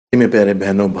मेरे प्यारे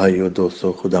बहनों, भाइयों,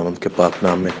 दोस्तों, खुदावंद के पाक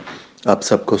नाम में आप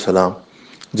सबको सलाम।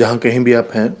 जहाँ कहीं भी आप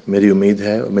हैं, मेरी उम्मीद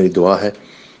है और मेरी दुआ है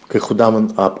कि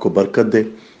खुदावंद आपको बरकत दे,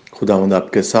 खुदावंद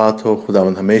आपके साथ हो,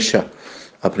 खुदावंद हमेशा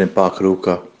अपने पाक रूह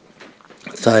का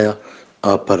साया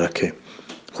आप पर रखे।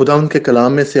 खुदावंद के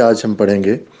कलाम में से आज हम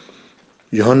पढ़ेंगे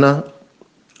यूहन्ना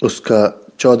उसका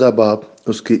 14 बाब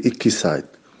उसकी 21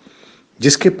 आयत।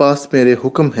 जिसके पास मेरे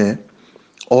हुक्म हैं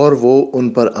और वो उन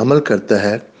पर अमल करता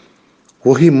है,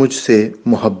 वही मुझसे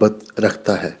मोहब्बत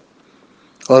रखता है,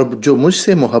 और जो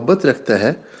मुझसे मोहब्बत रखता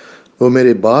है वो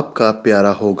मेरे बाप का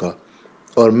प्यारा होगा,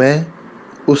 और मैं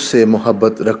उससे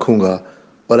मोहब्बत रखूँगा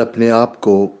और अपने आप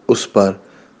को उस पर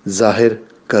जाहिर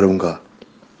करूँगा।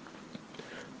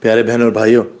 प्यारे बहन और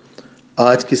भाइयों,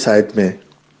 आज की सायत में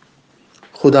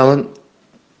खुदावन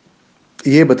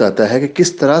ये बताता है कि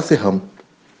किस तरह से हम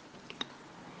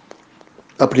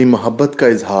अपनी मोहब्बत का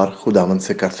इजहार खुदावन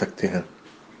से कर सकते हैं।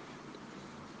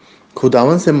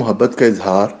 खुदावन से मोहब्बत का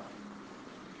इजहार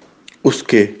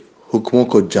उसके हुक्मों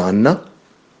को जानना,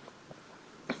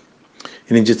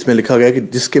 यानी जिसमें लिखा गया कि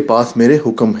जिसके पास मेरे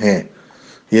हुक्म हैं,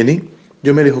 यानी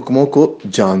जो मेरे हुक्मों को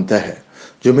जानता है,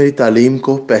 जो मेरी तालीम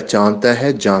को पहचानता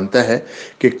है, जानता है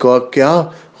कि क्या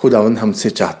खुदावंद हमसे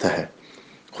चाहता है,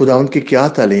 खुदावंद की क्या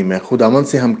तालीम है, खुदावंद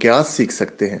से हम क्या सीख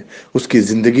सकते हैं उसकी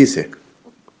ज़िंदगी से,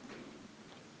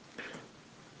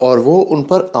 और वो उन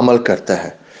पर अमल करता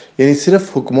है। यानी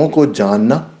सिर्फ हुक्मों को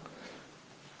जानना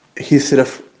ही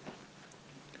सिर्फ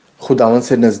खुदावंद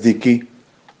से नज़दीकी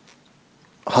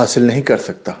हासिल नहीं कर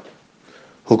सकता।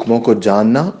 हुक्मों को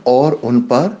जानना और उन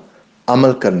पर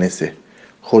अमल करने से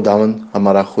खुदावंद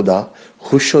हमारा खुदा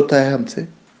खुश होता है हमसे,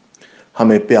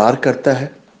 हमें प्यार करता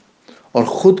है और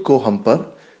ख़ुद को हम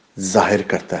पर जाहिर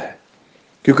करता है।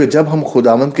 क्योंकि जब हम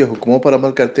खुदावंद के हुक्मों पर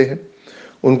अमल करते हैं,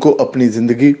 उनको अपनी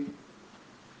ज़िंदगी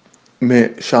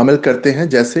में शामिल करते हैं,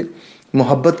 जैसे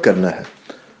मोहब्बत करना है,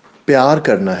 प्यार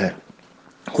करना है।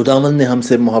 खुदावंद ने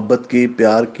हमसे मोहब्बत की,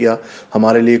 प्यार किया,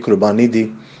 हमारे लिए कुर्बानी दी।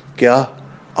 क्या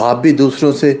आप भी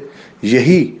दूसरों से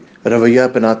यही रवैया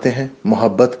अपनाते हैं,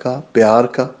 मोहब्बत का, प्यार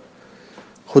का?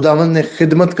 खुदावंद ने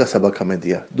खिदमत का सबक हमें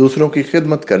दिया, दूसरों की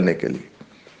खिदमत करने के लिए।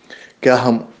 क्या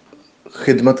हम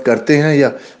खिदमत करते हैं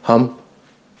या हम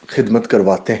खिदमत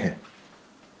करवाते हैं?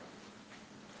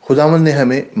 खुदावंद ने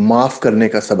हमें माफ़ करने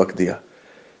का सबक दिया।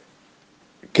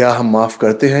 क्या हम माफ़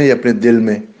करते हैं या अपने दिल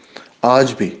में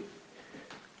आज भी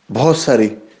बहुत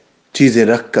सारी चीज़ें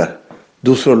रखकर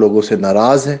दूसरों लोगों से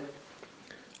नाराज़ हैं,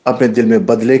 अपने दिल में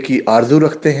बदले की आरज़ू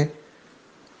रखते हैं?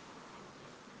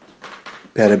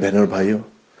 प्यारे बहनों और भाइयों,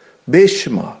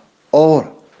 बेशुमार और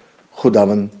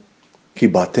खुदावंद की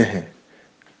बातें हैं।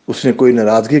 उसने कोई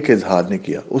नाराज़गी का इजहार नहीं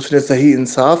किया, उसने सही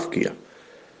इंसाफ किया।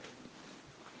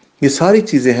 ये सारी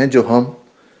चीज़ें हैं जो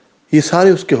ये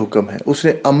सारे उसके हुक्म हैं।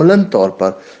 उसने अमलन तौर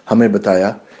पर हमें बताया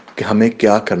कि हमें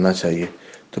क्या करना चाहिए।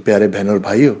 तो प्यारे बहनों और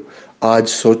भाइयों, आज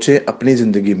सोचें अपनी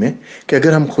ज़िंदगी में कि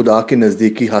अगर हम खुदा की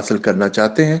नज़दीकी हासिल करना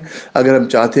चाहते हैं, अगर हम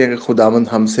चाहते हैं कि खुदावंद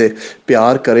हमसे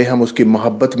प्यार करे, हम उसकी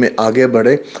मोहब्बत में आगे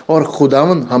बढ़े और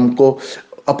खुदावंद हमको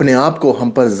अपने आप को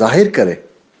हम पर जाहिर करे,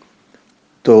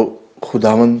 तो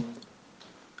खुदावंद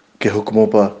के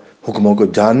हुक्मों को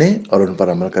जाने और उन पर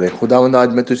अमल करें। खुदावंद, आज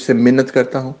मैं तुझसे मिन्नत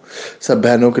करता हूँ सब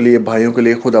बहनों के लिए, भाइयों के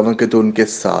लिए, खुदावंद के तू उनके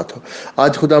साथ हो।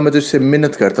 आज खुदा मैं तुझसे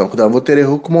मिन्नत करता हूँ, खुदा वो तेरे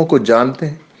हुक्मों को जानते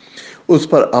हैं, उस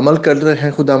पर अमल कर रहे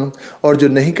हैं खुदावंद, और जो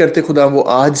नहीं करते खुदा वो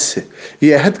आज से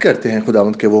ये अहद करते हैं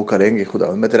खुदावंद के वो करेंगे।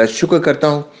 खुदावंद, मैं तेरा शुक्र करता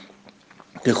हूँ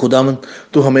कि खुदावंद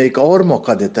तू हमें एक और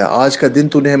मौका देता है। आज का दिन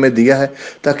तूने हमें दिया है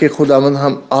ताकि खुदावंद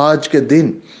हम आज के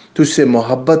दिन तुझसे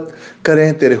मोहब्बत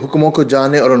करें, तेरे हुक्मों को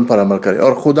जाने और उन पर अमल करें।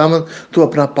 और खुदावंद तू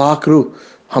अपना पाक रूह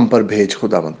हम पर भेज,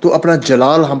 खुदावंद तू अपना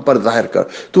जलाल हम पर जाहिर कर,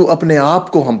 तू अपने आप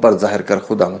को हम पर जाहिर कर।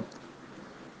 खुदावंद,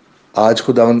 आज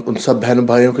खुदावंद उन सब बहन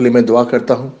भाइयों के लिए मैं दुआ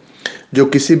करता हूँ जो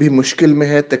किसी भी मुश्किल में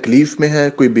है, तकलीफ़ में है,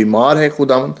 कोई बीमार है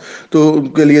खुदावंद, तो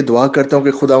उनके लिए दुआ करता हूँ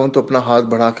कि खुदावंद तो अपना हाथ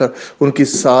बढ़ाकर उनकी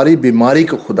सारी बीमारी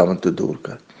को खुदावंद तो दूर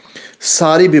कर,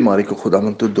 सारी बीमारी को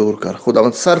खुदावंद तो दूर कर।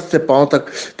 खुदावंद सर से पांव तक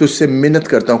तुझसे मिन्नत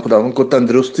करता हूँ, खुदावंद को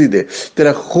तंदुरुस्ती दे,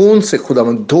 तेरा खून से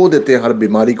खुदावंद धो देते हैं हर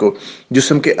बीमारी को,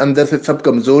 जिस्म के अंदर से सब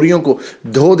कमज़ोरियों को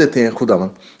धो देते हैं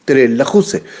खुदावंद तेरे लहू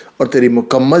से, और तेरी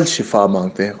मुकम्मल शिफा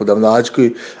मांगते हैं। खुदावंद, आज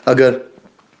कोई अगर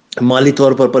माली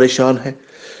तौर पर परेशान है,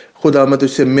 खुदा मैं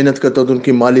तुझसे मिन्नत करता हूँ तो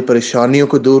उनकी माली परेशानियों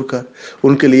को दूर कर,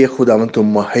 उनके लिए खुदावंद तुम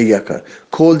मुहैया कर,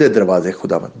 खोल दे दरवाजे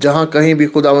खुदावंद। जहाँ कहीं भी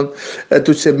खुदावंद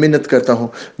तुझसे मिन्नत करता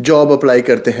हूँ, जॉब अप्लाई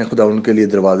करते हैं खुदा, उनके लिए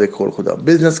दरवाजे खोल, खुदा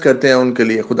बिजनेस करते हैं उनके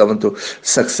लिए खुदावंद तो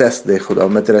सक्सेस दे। खुदा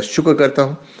मैं तेरा शुक्र करता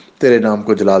हूँ, तेरे नाम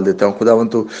को जलाल देता हूँ।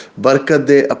 खुदावंद तू बरकत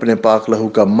दे, अपने पाक लहू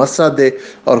का मसा दे,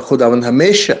 और खुदावंद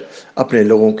हमेशा अपने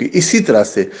लोगों की इसी तरह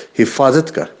से हिफाजत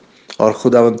कर اور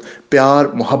خداوند پیار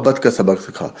محبت کا سبق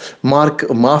سکھا،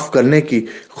 معاف کرنے کی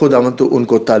خداوند تو ان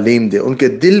کو تعلیم دے، ان کے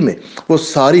دل میں وہ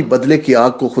ساری بدلے کی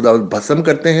آگ کو خداوند بھسم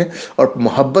کرتے ہیں اور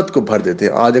محبت کو بھر دیتے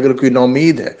ہیں۔ آج اگر کوئی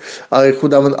نومید ہے،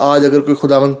 آج اگر کوئی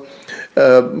خداوند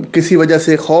کسی وجہ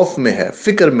سے خوف میں ہے،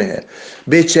 فکر میں ہے،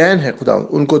 بے چین ہے، خداوند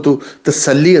ان کو تو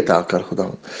تسلی عطا کر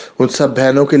خداوند۔ ان سب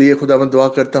بہنوں کے لیے خداوند دعا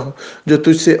کرتا ہوں جو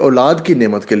تجھ سے اولاد کی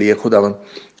نعمت کے لیے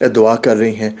خداوند دعا کر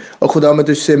رہی ہیں، اور خدا میں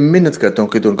تجھ سے منت کرتا ہوں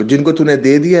کہ تو جن کو تو نے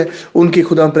دے دیا ہے ان کی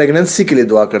خداوند پریگننسی کے لیے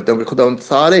دعا کرتا ہوں کہ خداوند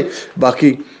سارے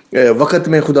باقی وقت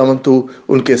میں خداوند تو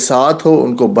ان کے ساتھ ہو،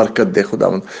 ان کو برکت دے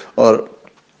خداوند، اور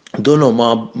دونوں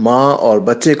ماں اور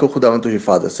بچے کو خداوند تو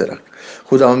حفاظت سے رکھ۔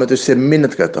 خداوند میں تجھ سے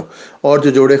منت کرتا ہوں، اور جو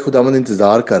جوڑے خداوند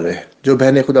انتظار کر رہے ہیں، جو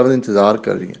بہنیں خداوند انتظار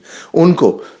کر رہی ہیں، ان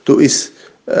کو تو اس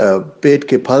پیٹ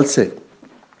کے پھل سے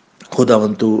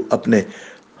خداوند تو اپنے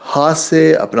ہاتھ سے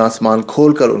اپنا آسمان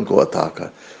کھول کر ان کو عطا کر۔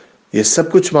 یہ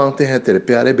سب کچھ مانگتے ہیں تیرے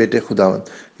پیارے بیٹے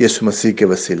خداوند یسوع مسیح کے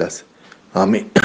وسیلہ سے، آمین۔